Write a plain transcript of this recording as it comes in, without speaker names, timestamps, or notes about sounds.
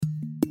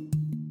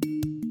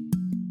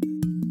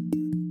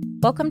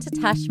Welcome to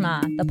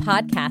Tashma, the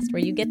podcast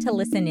where you get to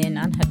listen in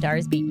on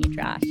Hadar's Beit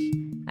Midrash.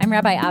 I'm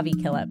Rabbi Avi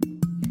Killip.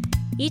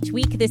 Each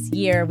week this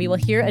year, we will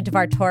hear a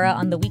Dvar Torah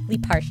on the weekly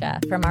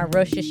Parsha from our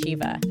Rosh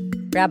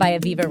Yeshiva, Rabbi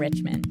Aviva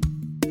Richman.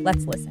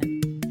 Let's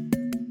listen.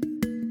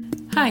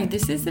 Hi,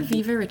 this is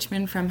Aviva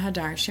Richman from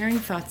Hadar, sharing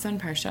thoughts on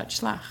Parshat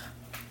Shlach.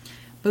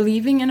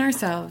 Believing in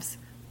ourselves,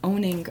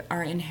 owning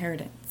our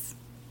inheritance.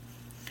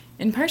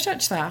 In Parshat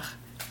Shlach,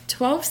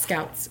 12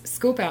 scouts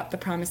scope out the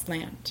Promised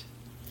Land.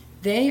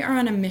 They are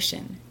on a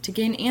mission to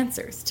gain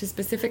answers to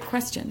specific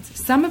questions,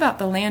 some about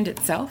the land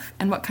itself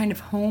and what kind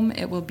of home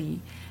it will be,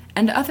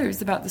 and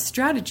others about the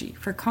strategy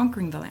for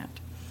conquering the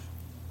land.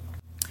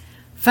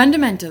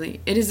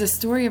 Fundamentally, it is a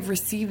story of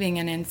receiving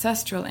an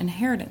ancestral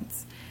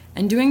inheritance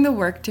and doing the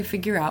work to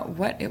figure out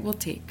what it will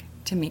take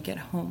to make it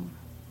home.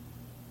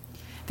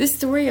 This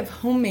story of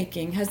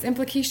homemaking has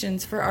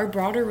implications for our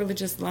broader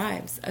religious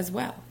lives as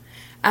well.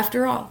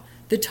 After all,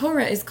 the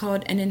Torah is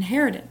called an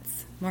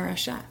inheritance,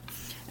 Morashah.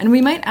 And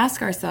we might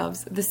ask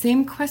ourselves the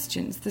same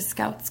questions the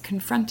scouts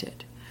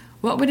confronted.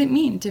 What would it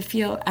mean to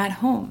feel at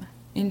home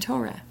in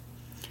Torah?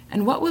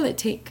 And what will it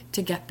take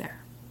to get there?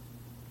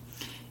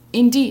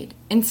 Indeed,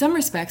 in some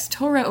respects,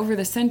 Torah over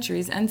the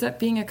centuries ends up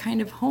being a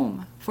kind of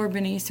home for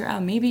Bnei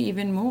Yisrael, maybe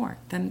even more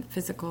than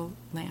physical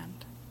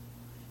land.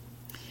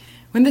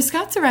 When the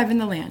scouts arrive in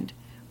the land,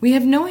 we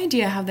have no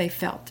idea how they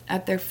felt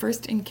at their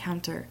first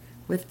encounter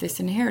with this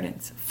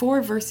inheritance.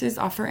 4 verses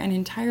offer an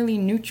entirely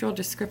neutral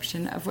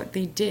description of what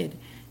they did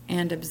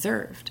and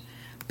observed.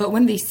 But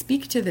when they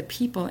speak to the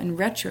people in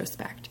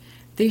retrospect,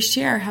 they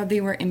share how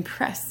they were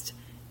impressed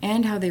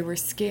and how they were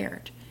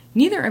scared,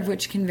 neither of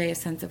which convey a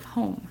sense of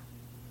home.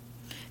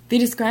 They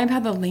describe how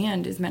the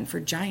land is meant for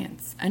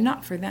giants and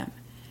not for them.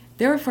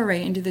 Their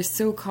foray into this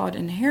so-called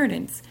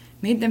inheritance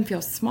made them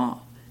feel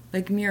small,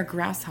 like mere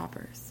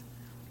grasshoppers.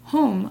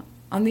 Home,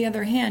 on the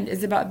other hand,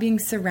 is about being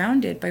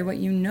surrounded by what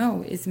you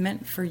know is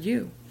meant for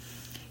you,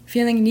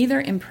 feeling neither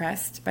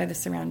impressed by the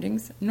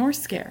surroundings nor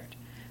scared,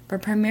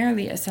 but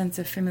primarily a sense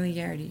of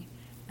familiarity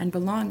and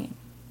belonging.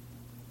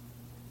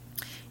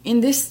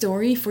 In this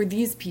story, for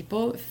these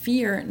people,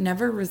 fear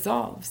never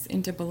resolves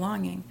into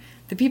belonging.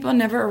 The people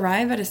never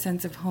arrive at a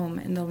sense of home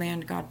in the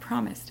land God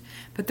promised,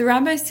 but the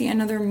rabbis see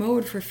another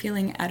mode for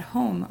feeling at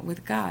home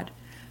with God,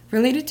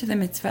 related to the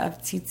mitzvah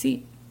of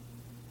tzitzit.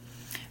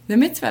 The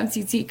mitzvah of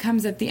tzitzit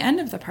comes at the end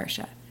of the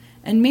parsha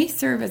and may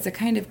serve as a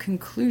kind of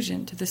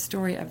conclusion to the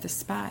story of the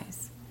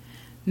spies.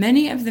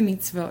 Many of the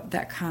mitzvot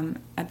that come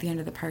at the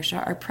end of the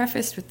parsha are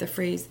prefaced with the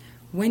phrase,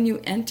 when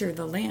you enter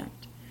the land,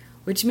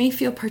 which may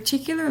feel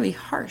particularly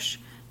harsh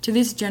to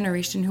this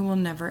generation who will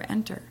never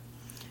enter.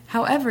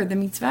 However, the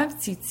mitzvah of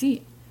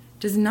tzitzit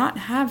does not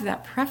have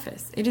that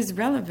preface. It is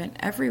relevant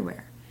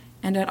everywhere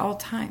and at all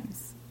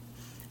times.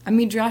 A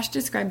midrash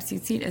describes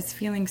tzitzit as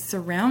feeling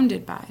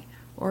surrounded by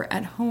or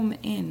at home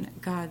in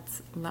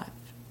God's love.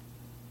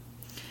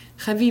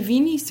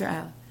 Chavivin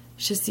Yisrael,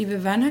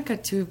 shesivevan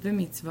hakatuv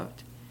b'mitzvot,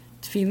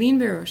 tefillin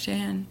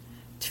beroshehan,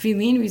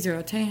 tefillin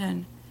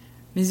v'zerotehen,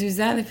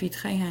 mezuzah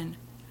lefitchehen,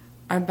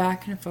 arba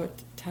knafot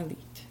talit.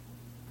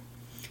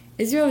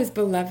 Israel is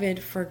beloved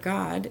for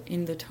God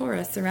in the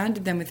Torah,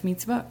 surrounded them with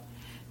mitzvot,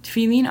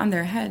 tefillin on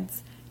their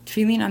heads,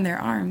 tefillin on their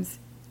arms,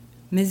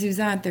 mezuzah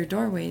at their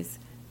doorways,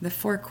 the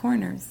 4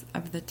 corners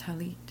of the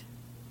talit.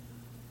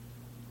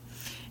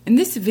 In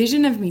this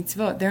vision of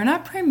mitzvot, they're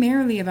not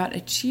primarily about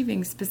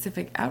achieving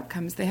specific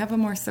outcomes. They have a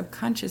more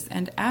subconscious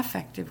and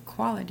affective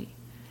quality.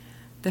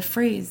 The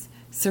phrase,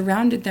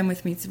 surrounded them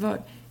with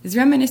mitzvot, is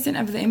reminiscent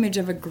of the image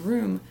of a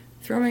groom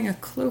throwing a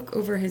cloak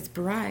over his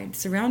bride,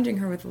 surrounding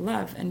her with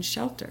love and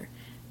shelter,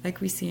 like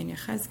we see in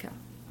Yechezkel.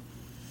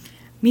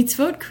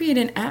 Mitzvot create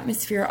an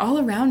atmosphere all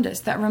around us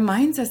that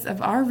reminds us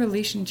of our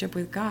relationship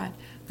with God,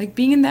 like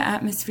being in the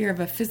atmosphere of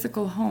a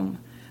physical home,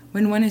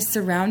 when one is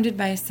surrounded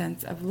by a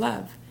sense of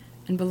love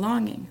and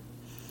belonging.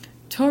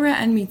 Torah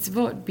and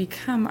mitzvot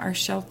become our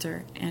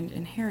shelter and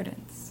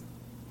inheritance.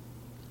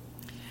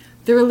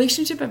 The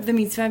relationship of the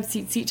mitzvah of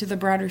tzitzit to the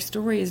broader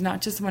story is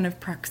not just one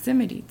of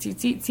proximity.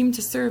 Tzitzit seem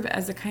to serve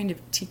as a kind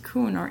of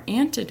tikkun or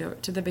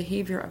antidote to the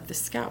behavior of the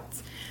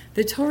scouts.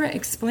 The Torah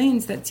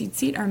explains that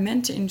tzitzit are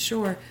meant to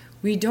ensure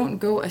we don't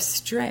go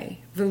astray,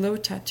 velo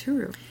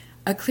taturu,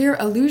 a clear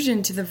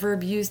allusion to the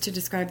verb used to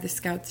describe the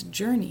scouts'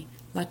 journey,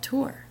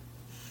 latur.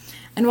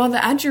 And while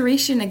the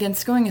adjuration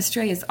against going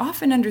astray is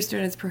often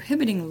understood as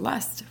prohibiting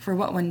lust for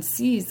what one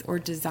sees or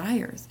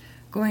desires,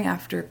 going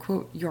after,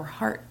 quote, your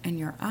heart and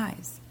your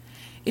eyes,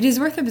 it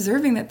is worth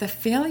observing that the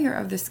failure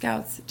of the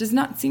scouts does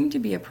not seem to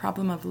be a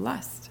problem of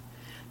lust.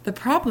 The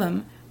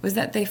problem was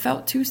that they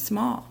felt too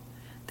small.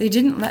 They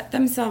didn't let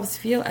themselves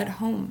feel at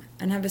home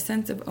and have a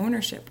sense of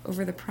ownership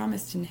over the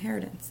promised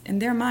inheritance. In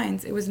their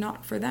minds, it was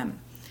not for them.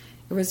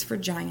 It was for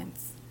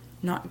giants,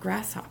 not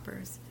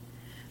grasshoppers.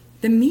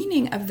 The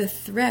meaning of the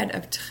thread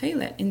of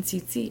tchelet in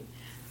tzitzit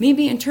may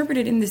be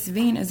interpreted in this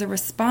vein as a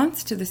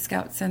response to the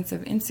scout's sense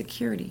of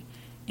insecurity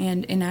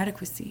and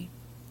inadequacy.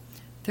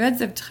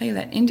 Threads of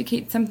tchelet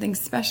indicate something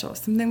special,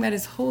 something that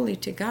is holy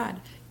to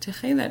God,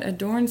 Techelet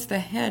adorns the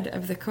head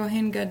of the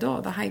Kohen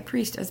Gadol, the high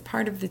priest, as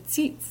part of the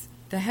tzitz,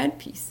 the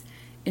headpiece,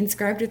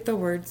 inscribed with the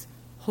words,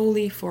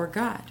 Holy for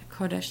God,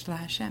 Kodesh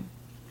LaHashem.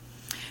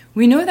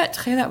 We know that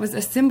Techelet was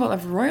a symbol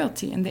of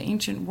royalty in the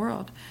ancient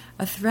world.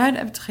 A thread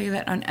of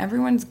Techelet on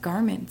everyone's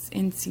garments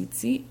in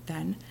tzitzit,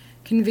 then,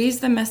 conveys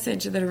the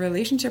message that a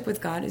relationship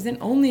with God isn't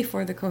only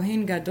for the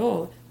Kohen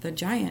Gadol, the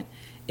giant,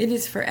 it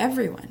is for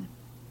everyone.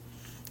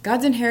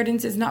 God's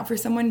inheritance is not for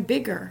someone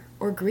bigger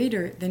or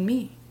greater than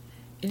me.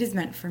 It is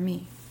meant for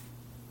me.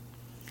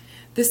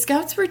 The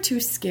scouts were too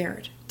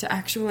scared to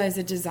actualize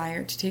a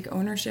desire to take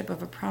ownership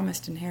of a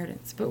promised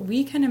inheritance, but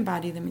we can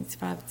embody the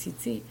mitzvah of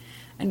tzitzit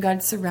and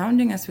God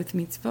surrounding us with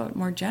mitzvot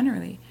more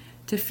generally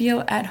to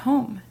feel at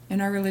home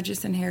in our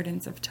religious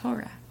inheritance of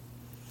Torah.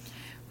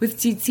 With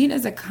tzitzit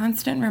as a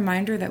constant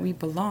reminder that we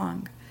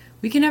belong,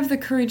 we can have the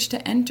courage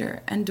to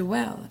enter and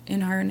dwell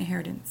in our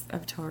inheritance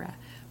of Torah,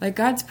 like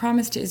God's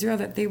promise to Israel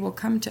that they will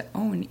come to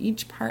own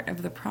each part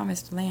of the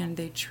promised land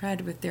they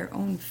tread with their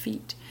own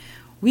feet.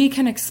 We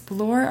can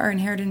explore our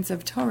inheritance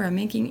of Torah,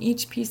 making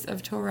each piece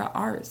of Torah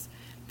ours,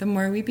 the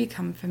more we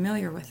become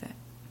familiar with it.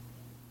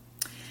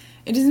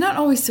 It is not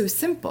always so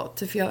simple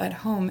to feel at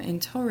home in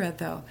Torah,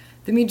 though.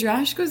 The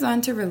Midrash goes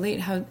on to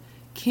relate how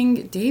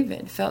King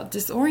David felt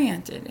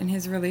disoriented in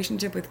his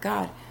relationship with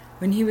God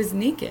when he was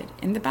naked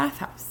in the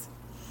bathhouse,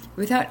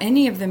 without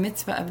any of the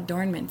mitzvah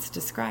adornments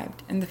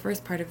described in the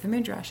first part of the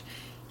Midrash.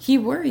 He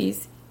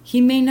worries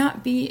he may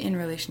not be in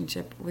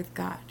relationship with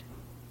God.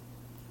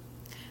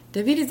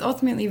 David is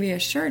ultimately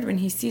reassured when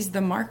he sees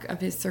the mark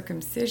of his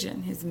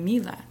circumcision, his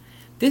milah.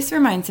 This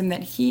reminds him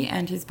that he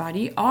and his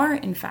body are,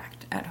 in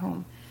fact, at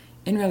home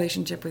in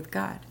relationship with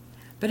God.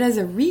 But as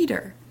a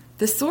reader,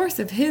 the source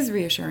of his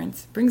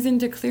reassurance brings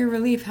into clear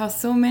relief how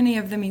so many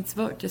of the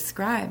mitzvot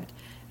described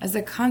as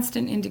a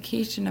constant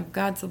indication of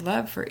God's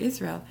love for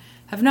Israel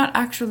have not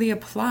actually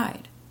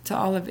applied to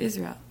all of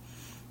Israel.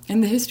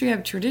 In the history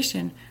of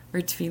tradition,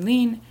 where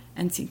tefillin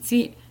and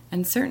tzitzit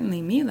and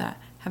certainly milah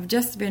have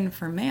just been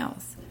for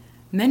males,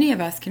 many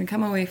of us can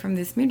come away from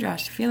this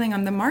midrash feeling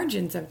on the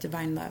margins of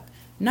divine love,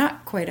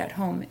 not quite at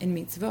home in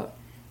mitzvot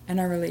and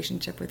our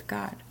relationship with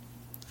God.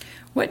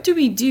 What do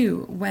we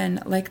do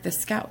when, like the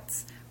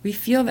scouts, we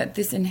feel that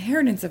this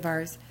inheritance of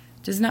ours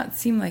does not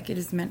seem like it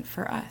is meant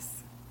for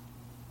us?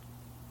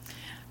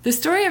 The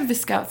story of the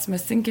scouts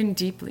must sink in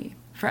deeply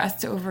for us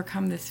to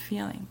overcome this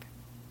feeling.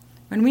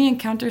 When we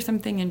encounter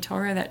something in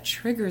Torah that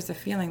triggers a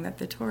feeling that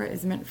the Torah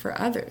is meant for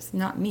others,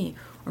 not me,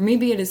 or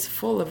maybe it is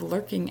full of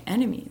lurking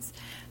enemies,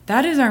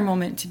 that is our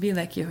moment to be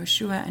like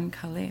Yehoshua and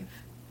Kalev.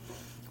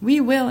 We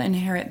will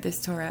inherit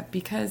this Torah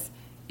because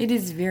it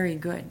is very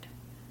good.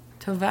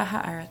 Tovah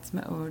ha'aretz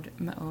me'od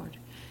me'od.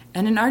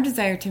 And in our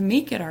desire to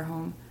make it our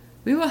home,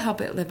 we will help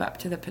it live up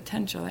to the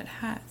potential it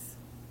has.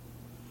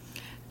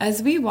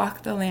 As we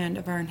walk the land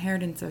of our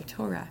inheritance of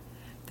Torah,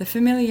 the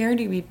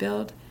familiarity we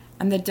build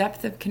and the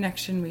depth of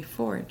connection we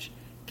forge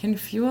can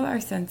fuel our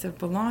sense of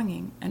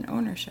belonging and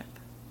ownership.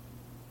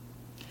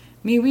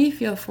 May we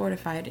feel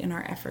fortified in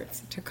our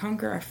efforts to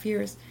conquer our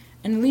fears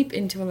and leap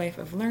into a life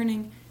of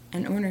learning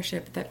and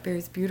ownership that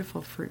bears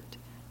beautiful fruit.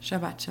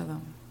 Shabbat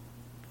Shalom.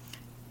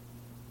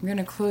 I'm going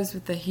to close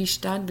with the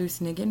Hishtadlus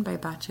Nigun by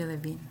Bache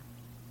Levine.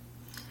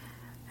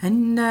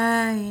 And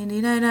I am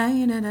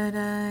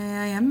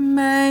by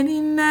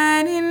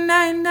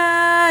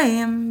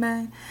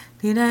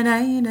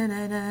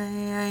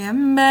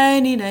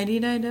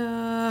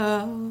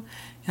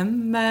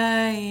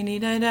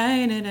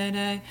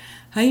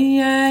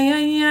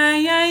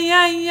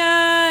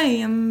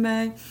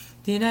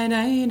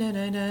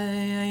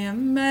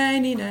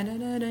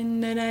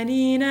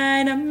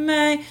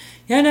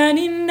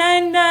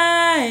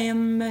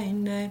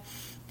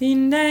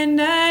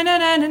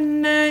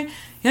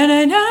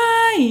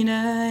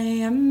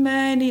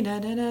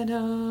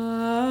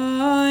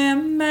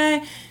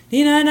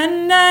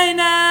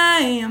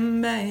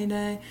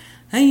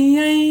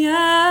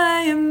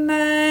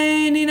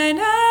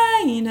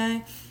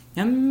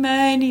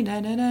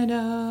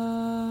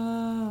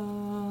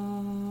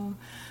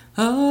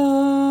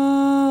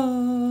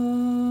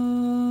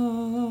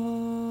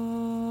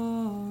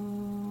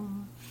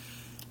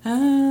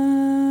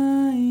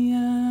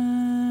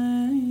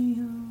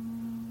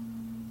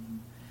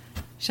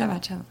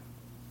Shabbat Shalom.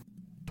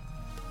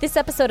 This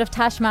episode of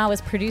Tashma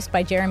was produced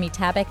by Jeremy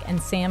Tabak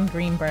and Sam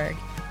Greenberg.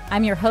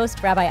 I'm your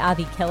host, Rabbi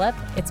Avi Killip.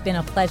 It's been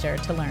a pleasure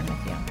to learn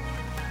with you.